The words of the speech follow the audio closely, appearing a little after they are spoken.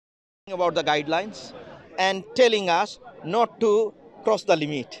about the guidelines and telling us not to cross the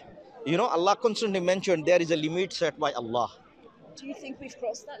limit. Allah constantly mentioned there is a limit set by Allah. Do you think we've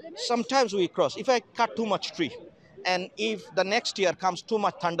crossed that limit? Sometimes we cross. If I cut too much tree, and if the next year comes too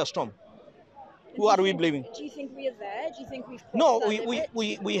much thunderstorm, who are we blaming? Do you think we are there? Do you think we've crossed No, that we,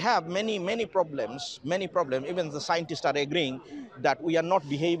 limit? we have many problems, many problems. Even the scientists are agreeing that we are not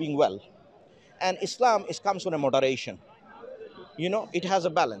behaving well. And Islam comes from a moderation. It has a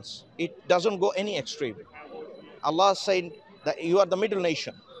balance. It doesn't go any extreme. Allah said that you are the middle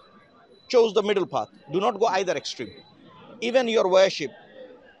nation. Chose the middle path. Do not go either extreme. Even your worship,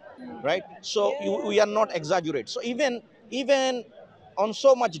 right? So we are not exaggerate. So even on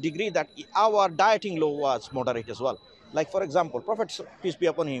so much degree that our dieting law was moderate as well. Like for example, Prophet peace be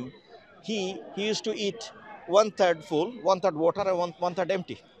upon him, he used to eat one third full, one third water, and one third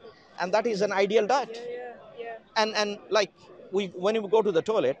empty, and that is an ideal diet. And like when we go to the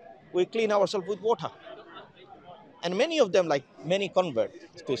toilet, we clean ourselves with water. And many of them, like many convert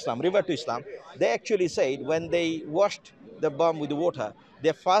to Islam, revert to Islam, they actually said when they washed the bum with the water,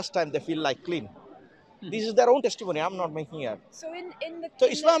 their first time they feel like clean. This is their own testimony. I'm not making it. So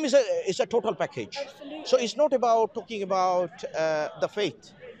Islam is a total package. Absolutely. So it's not about talking about the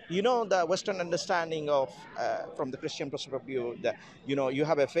faith. The Western understanding of from the Christian perspective that you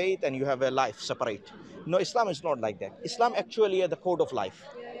have a faith and you have a life separate. No, Islam is not like that. Islam actually is the code of life.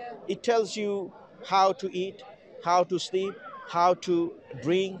 It tells you how to eat, how to sleep, how to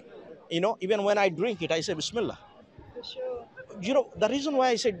drink. Even when I drink it, I say Bismillah. For sure. The reason why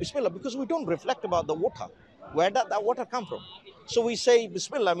I said Bismillah, because we don't reflect about the water. Where did that water come from? So we say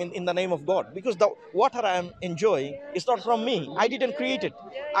Bismillah, in the name of God, because the water I am enjoying is not from me. I didn't create it.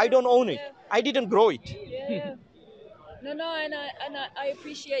 I don't own it. I didn't grow it. Yeah. No, and I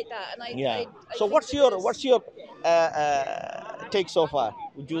appreciate that, and Yeah. I So think what's your take so far?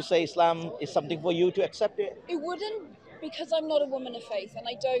 Would you say Islam is something for you to accept it? It wouldn't, because I'm not a woman of faith, and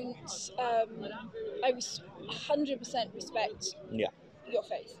I don't. I was 100% respect Yeah. your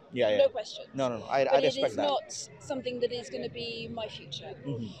faith. Yeah. No question. No. I But it respect is that. not something that is going to be my future.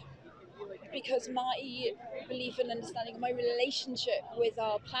 Because my belief and understanding of my relationship with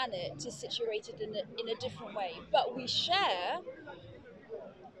our planet is situated in a different way. But we share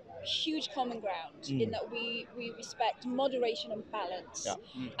huge common ground in that we respect moderation and balance. Yeah.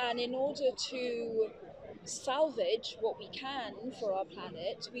 And in order to salvage what we can for our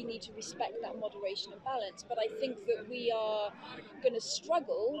planet, we need to respect that moderation and balance. But I think that we are going to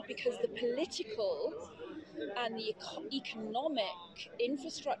struggle because the political and the economic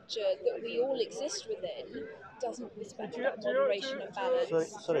infrastructure that we all exist within doesn't respect that moderation and balance.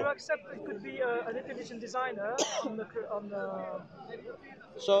 Sorry. Do you accept it could be an intelligent designer on the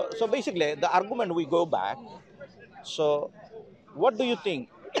So basically, the argument we go back. So, what do you think?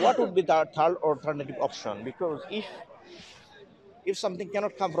 What would be the third alternative option? Because if something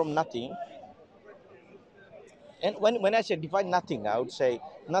cannot come from nothing, and when I say define nothing, I would say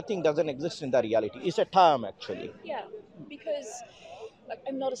nothing doesn't exist in the reality. It's a term actually. Yeah, because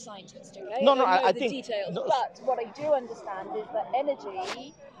I'm not a scientist, okay? No, I don't know I the think details, no, but what I do understand is that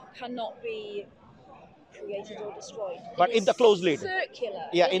energy cannot be created or destroyed. But It in is the closed lead. circular.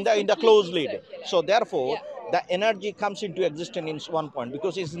 Yeah, It in is the closed completely lead. circular. So therefore, Yeah. the energy comes into existence in one point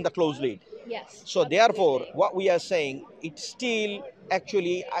because it's in the closed lead. Yes. So therefore, absolutely. what we are saying, it's still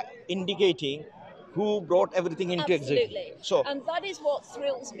actually indicating who brought everything into existence. Absolutely. So And that is what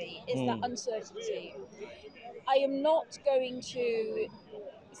thrills me, is that uncertainty. I am not going to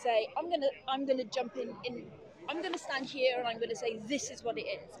say I'm gonna jump in I'm gonna stand here and I'm gonna say this is what it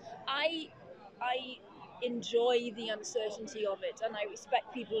is. I enjoy the uncertainty of it, and I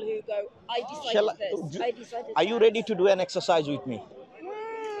respect people who go, I shall decided this, I decided are you that. ready to do an exercise with me?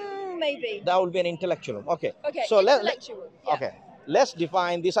 Maybe. That will be an intellectual. Okay. Okay, So intellectual. Yeah. okay. Let's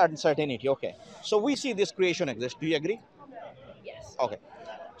define this uncertainty. Okay. So we see this creation exists. Do you agree? Yes. Okay.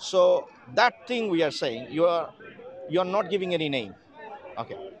 So that thing we are saying, you're not giving any name.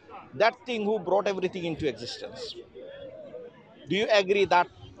 Okay. That thing who brought everything into existence. Do you agree that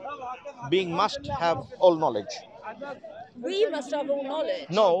being must have all knowledge? We must have all knowledge.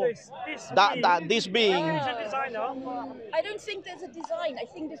 No. This being. designer. I don't think there's a design. I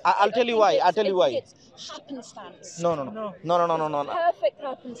think this is I'll it. tell you why. I'll tell you why. It's happenstance. No. It's perfect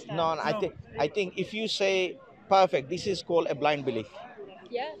happenstance. No. I think if you say perfect, this is called a blind belief.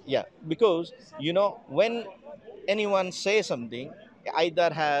 Yeah. Yeah, because when anyone says something, either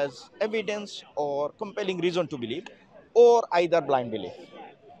has evidence or compelling reason to believe, or either blind belief.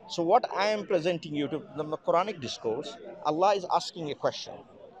 So what I am presenting you to the Quranic discourse, Allah is asking a question.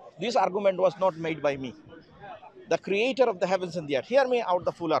 This argument was not made by me. the creator of the heavens and the earth. Hear me out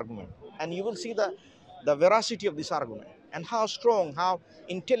the full argument, and you will see the veracity of this argument and how strong, how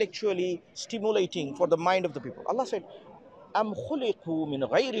intellectually stimulating for the mind of the people. Allah said, أم خلقوا من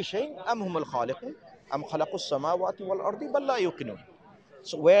غير شيء أم هم الخالقون أم خلقوا السماوات والأرض بل لا يوقنون.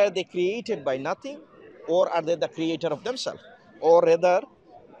 So were they created by nothing, or are they the creator of themselves? Or rather,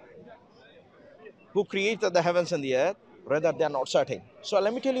 who created the heavens and the earth? Rather, they are not certain. So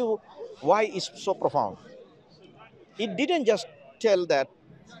let me tell you why it's so profound. It didn't just tell that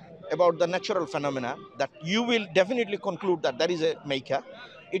about the natural phenomena that you will definitely conclude that there is a maker.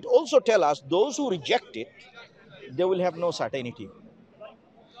 It also tells us those who reject it, they will have no certainty.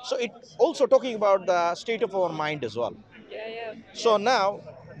 So it also talking about the state of our mind as well. Yeah. So now,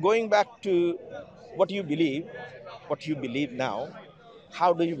 going back to what you believe now,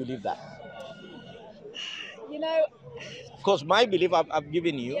 how do you believe that? You know, Because my belief I've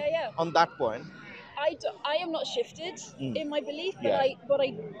given you on that point. I am not shifted in my belief, but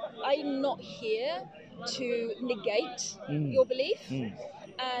Yeah. I'm not here to negate your belief,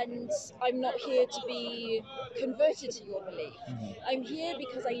 and I'm not here to be converted to your belief. I'm here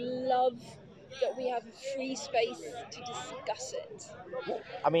because I love that we have a free space to discuss it.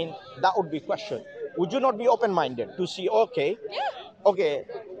 I mean, that would be a question. Would you not be open-minded to see, okay,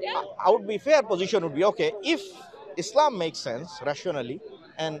 Yeah. I would be fair position would be, okay, if Islam makes sense rationally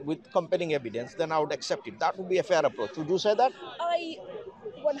and with compelling evidence, then I would accept it. That would be a fair approach. Would you say that? I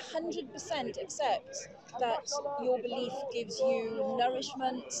 100% accept that your belief gives you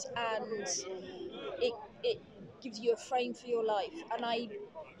nourishment and it gives you a frame for your life, and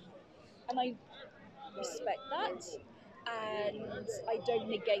I respect that, and I don't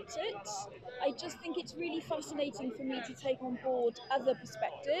negate it. I just think it's really fascinating for me to take on board other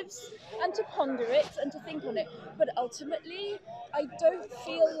perspectives and to ponder it and to think on it. But ultimately, I don't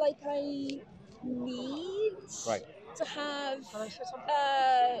feel like I need Right. to have. Can I say something?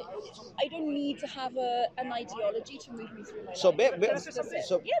 I don't need to have an ideology to move me through my So, life. Can I say something?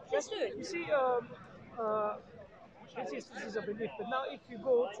 so Yeah, please do. You see, this is a belief, but now if you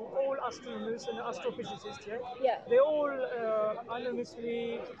go to all astronomers and astrophysicists, Yeah. they're all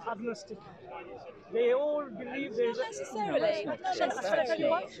anonymously agnostic. They all believe there's Not necessarily. not Not true. Shall I tell you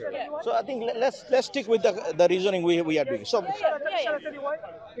why? necessarily. Shall I tell you why? So I think let's stick with the reasoning we are doing. So Shall I tell you why?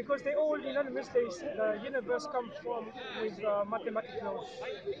 Because they all unanimously say the universe comes from with mathematical laws.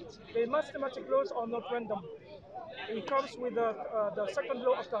 The mathematical laws are not random. It comes with the second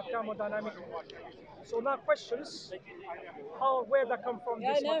law of the thermodynamic. So now questions where that come from.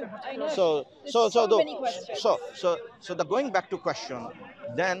 Yeah, This I know. mathematical I know. laws. There's so many questions. So the going back to question,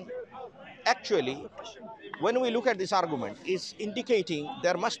 then actually when we look at this argument, is indicating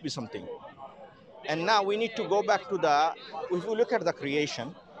there must be something. And now we need to go back to if we look at the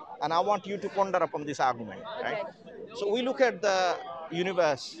creation, and I want you to ponder upon this argument, right? So we look at the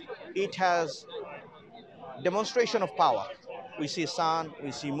universe, it has demonstration of power. We see sun,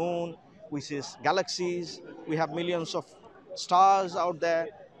 we see moon, we see galaxies, we have millions of stars out there.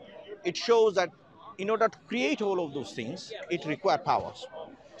 It shows that in order to create all of those things, it requires powers.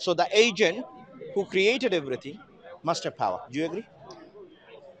 So the agent who created everything must have power. Do you agree?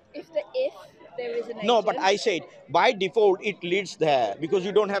 If there is an agent. No, but I said by default it leads there because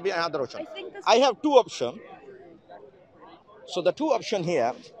you don't have another option. I think that's. I have two options. So the two option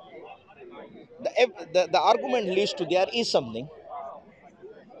here, the argument leads to there is something.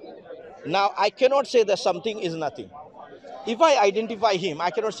 Now I cannot say that something is nothing. If I identify him, I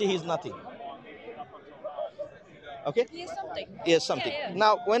cannot say he's nothing. Okay? He is something. Yes, something. Yeah.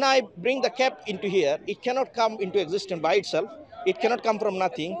 Now, when I bring the cap into here, it cannot come into existence by itself. It cannot come from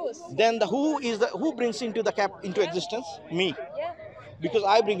nothing. Of course. Then who brings into the cap into existence? Me, Yeah. because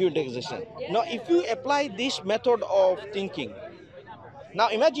I bring you into existence. Yeah. Now, if you apply this method of thinking, now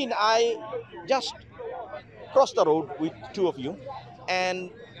imagine I just crossed the road with two of you,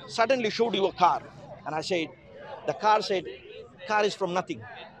 and suddenly showed you a car, and I said, the car said, car is from nothing.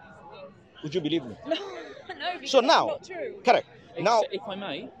 Would you believe me? No, because So that's now, not true. correct. Now, If I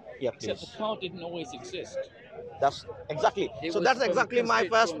may, yeah, except please. the car didn't always exist. That's exactly. It So was that's from exactly my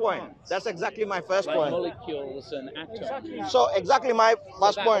first constituent point. parts. That's exactly my first Like point. molecules and atoms. So exactly my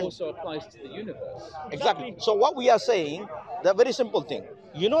first That point. also applies to the universe. Exactly. So what we are saying, the very simple thing.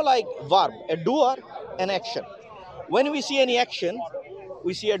 You know, like verb, a doer, an action. When we see any action,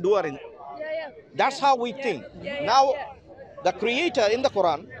 we see a doer in. Yeah. That's how we think. Yeah. Now, the Creator in the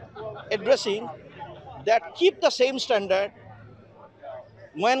Quran addressing that keep the same standard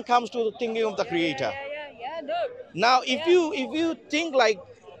when comes to thinking of the Creator. Yeah. No. Now, if you think like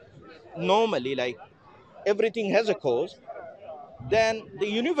normally, like everything has a cause, then the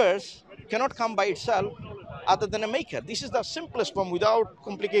universe cannot come by itself. other than a maker. This is the simplest form without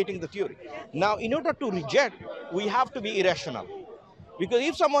complicating the theory. Now, in order to reject, we have to be irrational. Because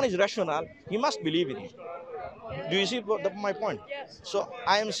if someone is rational, he must believe in it. Do you see my point? Yes. So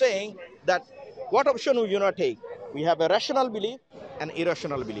I am saying that what option we not take? We have a rational belief and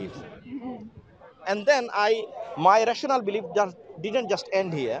irrational belief. And then my rational belief didn't just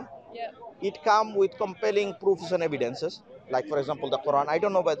end here. Yeah. It come with compelling proofs and evidences. Like for example, the Quran. I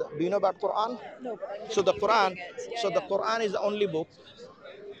don't know whether do you know about Quran? No, but I'm So the just Quran, reading it. Yeah, so the yeah. Quran is the only book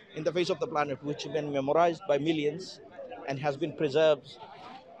in the face of the planet which has been memorized by millions and has been preserved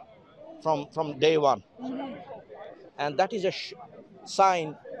from day one. And that is a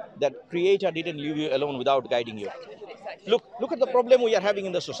sign that Creator didn't leave you alone without guiding you. Exactly. Look at the problem we are having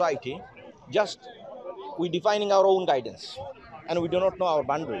in the society. Just we defining our own guidance, and we do not know our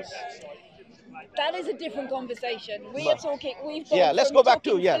boundaries. That is a different conversation. We are But- talking. We've gone Yeah, let's from go back to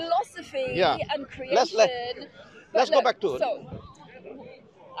talking yeah. philosophy Yeah. and Let's- creation. let's but go look, back to it. So,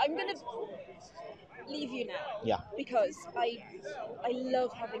 I'm gonna leave you now. Yeah. Because I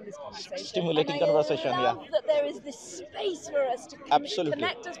love having this conversation. Stimulating and conversation, I yeah. love that there is this space for us to Absolutely.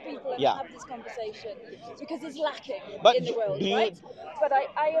 connect as people and Yeah. have this conversation because it's lacking But in the world, do you- right? But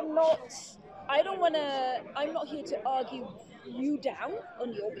I am not. I don't want to. I'm not here to argue you down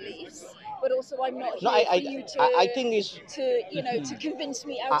on your beliefs, but also I'm not here No, for you to. I think is to convince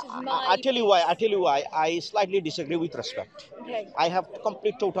me out of my. I tell you why. I tell you why. I slightly disagree with respect. Okay. I have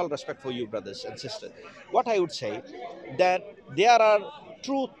complete total respect for you, brothers and sisters. What I would say that there are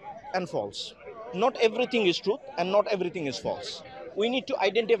truth and false. Not everything is truth and not everything is false. We need to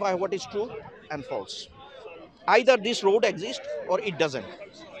identify what is true and false. Either this road exists or it doesn't.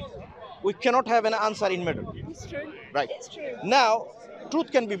 We cannot have an answer in middle. It's true. Right. It's true. Now,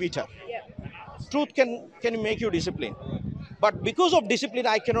 truth can be bitter. Yeah. Truth can make you disciplined. But because of discipline,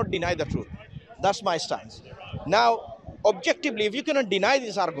 I cannot deny the truth. That's my stance. Now, objectively, if you cannot deny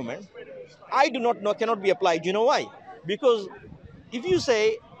this argument, I do not know cannot be applied. You know why? Because if you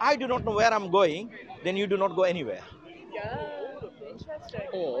say I do not know where I'm going, then you do not go anywhere. Yeah. Interesting.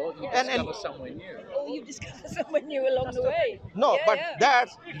 Or you And- discover somewhere new. Or you discover someone new along the way. No, Yeah, but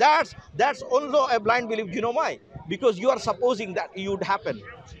yeah. that's also a blind belief. You know why? Because you are supposing that it would happen.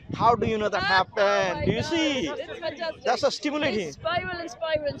 How do you know that happened? I Do you know, see? It's fantastic. That's a stimulating. It's spiral and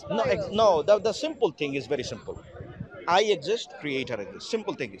spiral and No, spiral. no. The simple thing is very simple. I exist, Creator exists.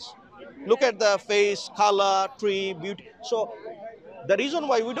 Simple thing is. Look at the face, color, tree, beauty. So the reason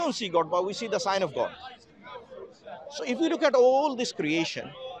why we don't see God, but we see the sign of God. So if we look at all this creation,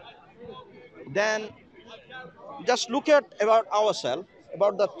 then just look at about ourselves,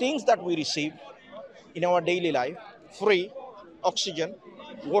 about the things that we receive in our daily life, free, oxygen,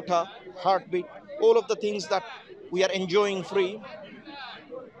 water, heartbeat, all of the things that we are enjoying free.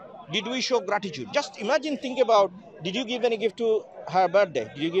 Did we show gratitude? Just imagine, think about, did you give any gift to her birthday?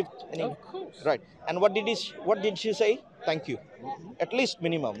 Did you give any? Of course. Right. And what did she say? Thank you. At least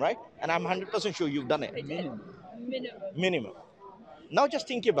minimum, right? And I'm 100% sure you've done it. Minimum. Minimum. Now just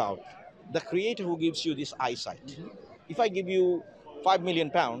think about the creator who gives you this eyesight. If I give you £5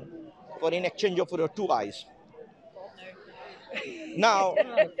 million for in exchange of your two eyes. Now,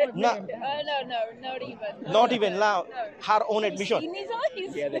 No, not even. not even now, No. her own Have you admission. seen his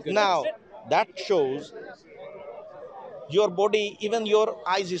eyes? Yeah, they're good. Now, that shows your body, even your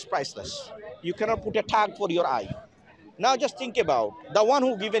eyes is priceless. You cannot put a tag for your eye. Now just think about the one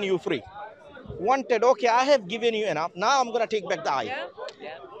who given you free. Wanted, okay, I have given you enough. Now I'm going to take back the eye. Yeah,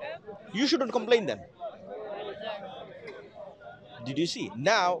 yeah, You shouldn't complain then. Did you see?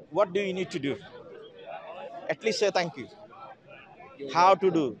 Now, what do you need to do? At least say thank you. How to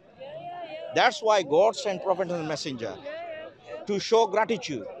do? That's why God sent prophet and messenger to show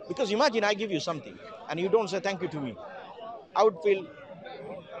gratitude. Because imagine I give you something and you don't say thank you to me. I would feel,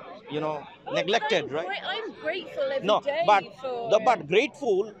 neglected, right? I'm grateful every day No, for. but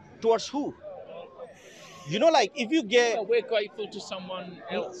grateful towards who? Like if you get Well, we're grateful to someone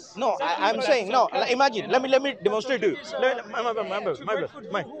else. no, I'm But saying that's no. okay, Imagine. you Let know? me demonstrate to you.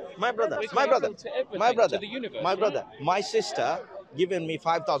 My brother, We're my brother, grateful to everything, my brother, to the universe, my right? brother. My sister given me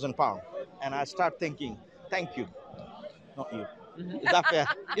 £5,000, and I start thinking, thank you, not you. Is that fair?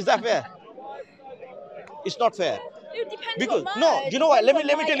 Is that fair? It's not fair. It depends Because- on no, you know what? Let me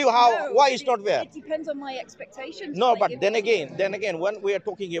depends on tell my- you how no, why it's not fair. It depends on my expectations. No, when I but give then it to you. again, when we are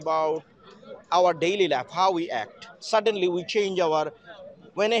talking about our daily life, how we act, suddenly we change our.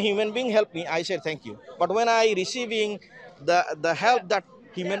 When a human being help me, I say thank you. But when I receiving the help that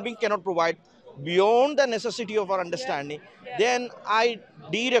human being cannot provide beyond the necessity of our understanding, Yeah. then I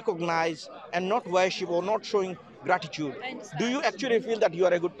de-recognize and not worship or not showing gratitude, I understand. do you actually feel that you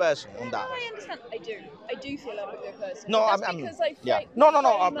are a good person on No, that? I understand. I do feel I'm a good person. No, But that's I'm because I yeah. frame, No, no,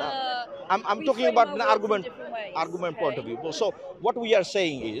 no. frame, I'm we talking frame about our an words in argument, different ways. argument point of Okay? view. So what we are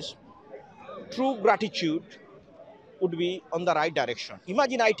saying is, true gratitude would be on the right direction.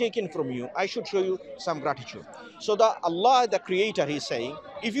 Imagine I take in from you, I should show you some gratitude. So the Allah, the Creator, is saying,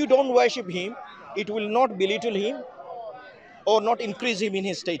 if you don't worship Him, it will not belittle Him or not increase Him in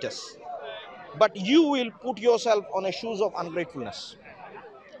His status. But you will put yourself on the shoes of ungratefulness.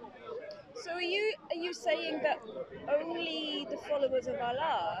 So are you saying that only the followers of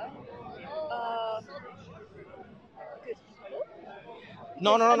Allah are good people?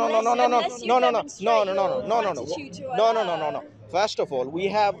 No, Because no, no, no, no, no, no, unless you no, no, no, no, demonstrate no, no, no, your no, no, no, gratitude to no, no, no, no, no. Allah, First of all, we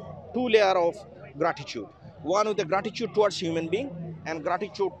have two layers of gratitude. One with the gratitude towards human being and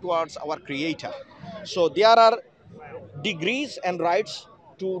gratitude towards our Creator. So there are degrees and rights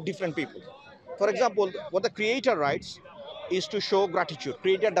to different people. For okay. example, what the Creator writes is to show gratitude.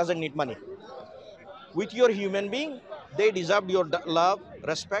 Creator doesn't need money. With your human being, they deserve your love,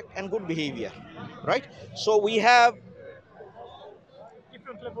 respect, and good behavior, right? So we have,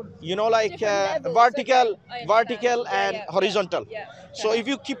 different level. like Different levels. Okay, vertical, I understand. vertical Yeah, and yeah, horizontal. yeah. So if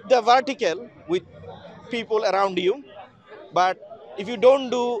you keep the vertical with people around you, but if you don't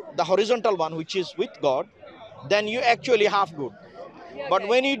do the horizontal one, which is with God, then you actually half good. Yeah, But okay.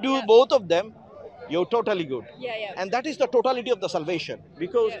 when you do Yeah, both of them, you're totally good. yeah, yeah. And that is the totality of the salvation.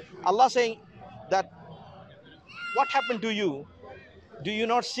 Because Yeah. Allah saying that what happened to you, do you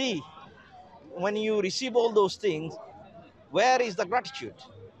not see when you receive all those things, where is the gratitude?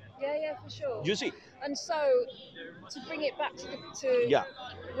 Yeah, yeah, for sure. You see? And so, to bring it back to Yeah.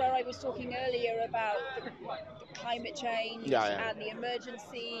 where I was talking earlier about the climate change Yeah, yeah. and the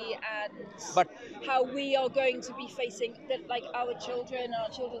emergency and But how we are going to be facing that, like our children, our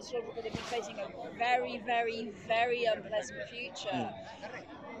children's children are going to be facing a very, very, very unpleasant future.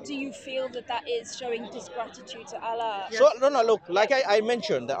 Do you feel that that is showing disgratitude to Allah? so no, no, look, like I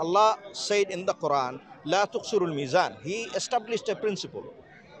mentioned, that Allah said in the Quran, La tuqsurul mizan. He established a principle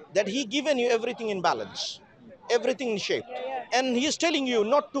that He given you everything in balance, everything in shape, Yeah, yeah. and He is telling you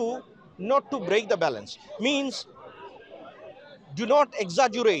not to break the balance. Means do not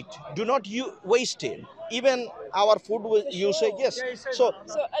exaggerate, do not waste it. Even our food For usage, sure. yes. Yeah, he said. So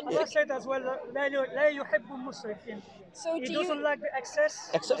So, Allah said as well, لا يحب المسرفين. so He do doesn't you? like the excess.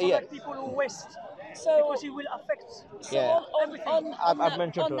 Doesn't yeah, like people who waste So because he will affect So yeah. everything. I've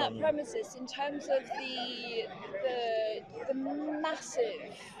mentioned on to that him. premises, in terms of the massive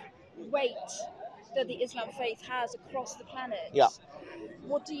weight that the Islam faith has across the planet, Yeah.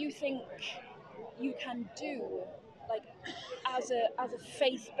 what do you think you can do, like as a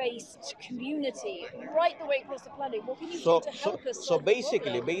faith-based community, right the way across the planet? What can you do So, to so, help us so solve the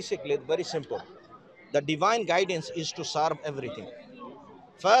problem? basically, very simple. The divine guidance is to serve everything.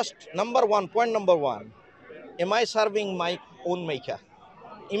 First, point number one, am I serving my own maker?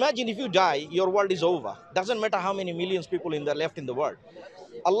 Imagine if you die, your world is over. Doesn't matter how many millions people in the left in the world.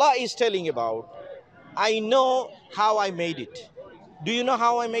 Allah is telling about, I know how I made it. Do you know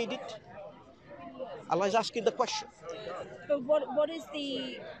how I made it? Allah is asking the question. But what is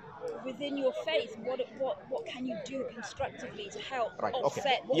the within your faith? What can you do constructively to help Right. Okay.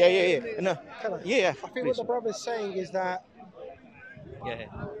 offset Yeah, or yeah, yeah. remove? No. Can I? Yeah, I think please. what the brother's saying is that Yeah, yeah.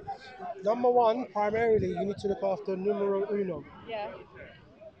 number one, primarily, you need to look after numero uno Yeah,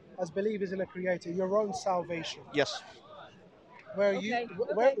 as believers in a creator, your own salvation. Yes. Where are okay,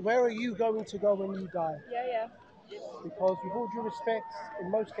 where are you going to go when you die? yeah, yeah. Because with all due respect,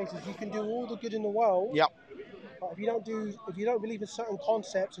 in most cases, you can do all the good in the world, Yeah. but if you don't believe in certain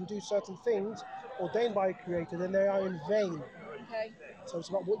concepts and do certain things ordained by a creator, then they are in vain. Okay. So it's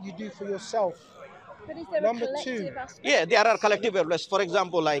about what you do for yourself. But is there a Number two, collective aspect? Yeah, there are collective awareness. For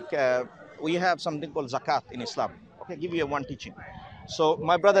example, like we have something called zakat in Islam. Okay, give you one teaching. So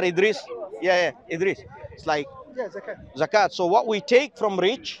my brother Idriss, yeah, yeah, Idriss. It's like yeah, it's okay. zakat. So what we take from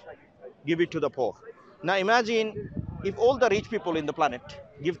rich, give it to the poor. Now imagine if all the rich people in the planet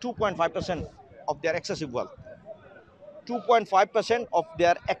give 2.5% of their excessive wealth, 2.5% of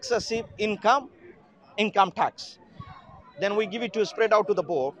their excessive income tax, then we give it to spread out to the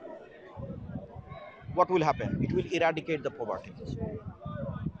poor. What will happen? It will eradicate the poverty.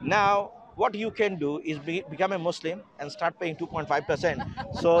 Now, what you can do is become a Muslim and start paying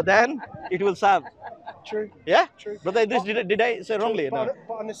 2.5%. So then it will serve. True, Yeah? true. Brother Idris, did I say wrongly? But, No.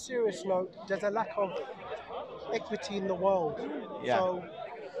 but on a serious note, there's a lack of equity in the world. Yeah. So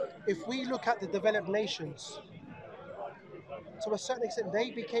if we look at the developed nations, to a certain extent,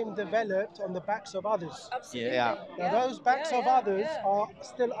 they became developed on the backs of others. Absolutely. Yeah. Now, those backs of others are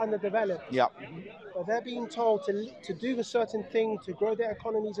still underdeveloped. Yeah. But they're being told to do a certain thing, to grow their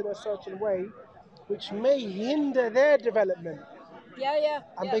economies in a certain way, which may hinder their development.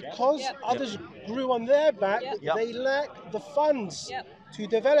 And because others grew on their back, they lack the funds to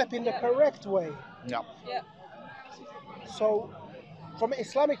develop in the correct way. Yeah. So, from an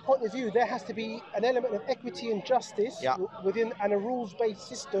Islamic point of view, there has to be an element of equity and justice within and a rules-based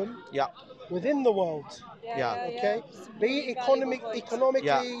system within the world. Okay, be it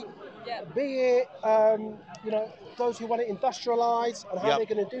economically, be it those who want to industrialize and how they're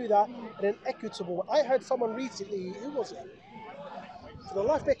going to do that in an equitable way. I heard someone recently, who was it? For the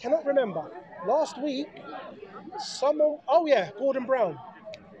life of me, I cannot remember. Last week, someone, Gordon Brown.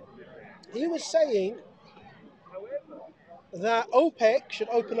 He was saying that OPEC should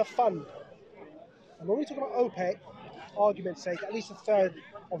open a fund. And when we talk about OPEC, argument's sake, at least a third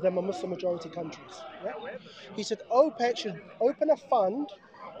of them are Muslim majority countries. Yeah? He said OPEC should open a fund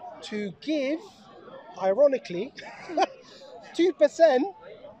to give, ironically, 2%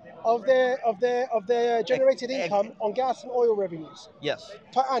 of their generated income on gas and oil revenues. Yes.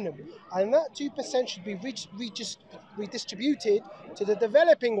 Per annum. And that 2% should be redistributed to the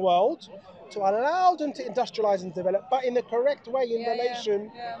developing world to allow them to industrialize and develop, but in the correct way in relation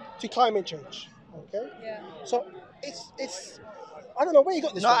to climate change. Okay? So it's I don't know where you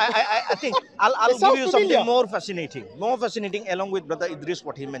got this from. I think I'll give you familiar. something more fascinating along with Brother Idriss,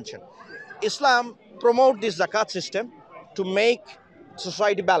 what he mentioned. Islam promote this zakat system to make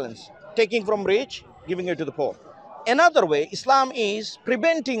society balance, taking from rich, giving it to the poor. Another way, Islam is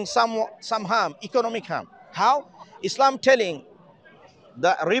preventing some harm, economic harm. How? Islam telling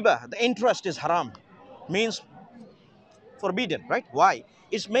the riba, the interest is haram, means forbidden, right? Why?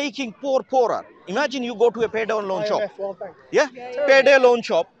 It's making poor poorer. Imagine you go to a payday loan shop. Payday loan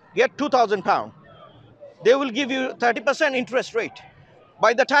shop, get £2,000. They will give you 30% interest rate.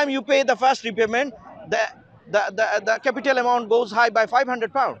 By the time you pay the first repayment, the capital amount goes high by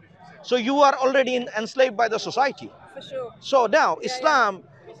 £500. So you are already enslaved by the society. For sure. So now Islam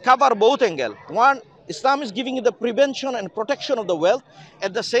cover both angles. One, Islam is giving you the prevention and protection of the wealth,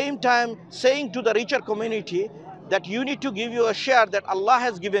 at the same time saying to the richer community that you need to give you a share that Allah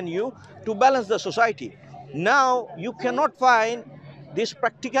has given you to balance the society. Now you cannot find this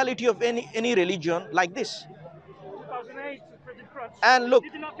practicality of any religion like this. 2008, and look,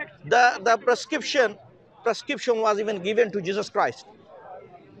 the prescription was even given to Jesus Christ.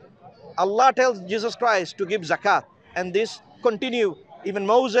 Allah tells Jesus Christ to give zakat, and this continue. Even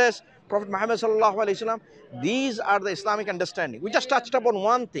Moses, Prophet Muhammad sallallahu alaihi wasallam. These are the Islamic understanding. We just touched upon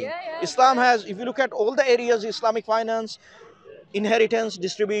one thing. Islam has, if you look at all the areas, Islamic finance, inheritance,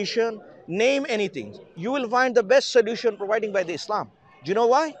 distribution, name anything, you will find the best solution provided by the Islam. Do you know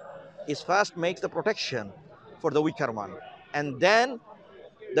why? It first makes the protection for the weaker one, and then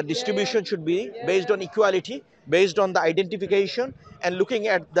the distribution should be based on equality, based on the identification, and looking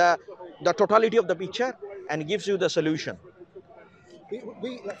at the totality of the picture, and gives you the solution.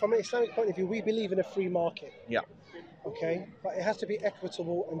 We from an Islamic point of view, we believe in a free market. Yeah. Okay, but it has to be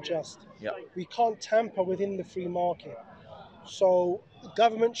equitable and just. Yeah. We can't tamper within the free market. So the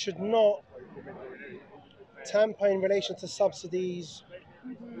government should not tamper in relation to subsidies,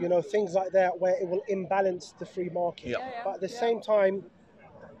 things like that, where it will imbalance the free market. Yeah. But at the same time,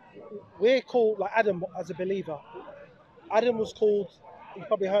 we're called, like Adam as a believer. Adam was called, you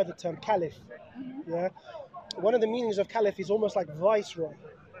probably heard the term caliph. Yeah. One of the meanings of caliph is almost like viceroy,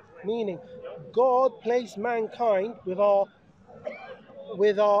 meaning God placed mankind with our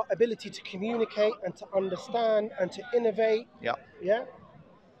ability to communicate and to understand and to innovate. Yeah. Yeah.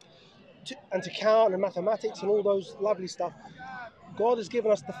 And to count and mathematics and all those lovely stuff. God has given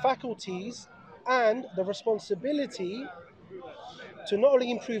us the faculties and the responsibility to not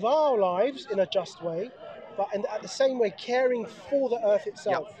only improve our lives in a just way, but at the same way caring for the earth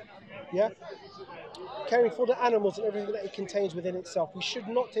itself. Yeah. Caring for the animals and everything that it contains within itself. We should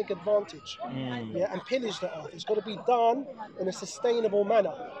not take advantage and pillage the earth. It's got to be done in a sustainable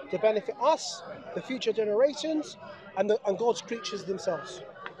manner to benefit us, the future generations, and God's creatures themselves.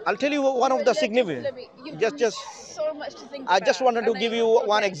 I'll tell you one of the significant. Just so much to think I about. just wanted to give you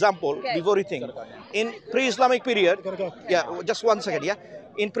one example before you think. In pre-Islamic period, just 1 second,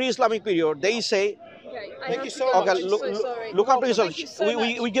 in pre-Islamic period, they say. Thank you so much. Okay, look after yourself.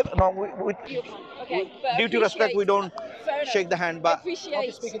 We give due to respect, we don't shake the hand, but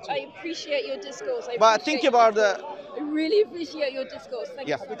I appreciate your discourse. But think about I really appreciate your discourse. Thank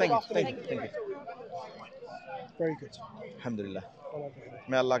you. Thank you. Very good. Alhamdulillah. Allah.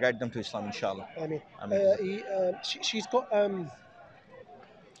 May Allah guide them to Islam, inshallah. I mean, Ameen. she's got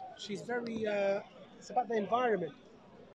she's very it's about the environment.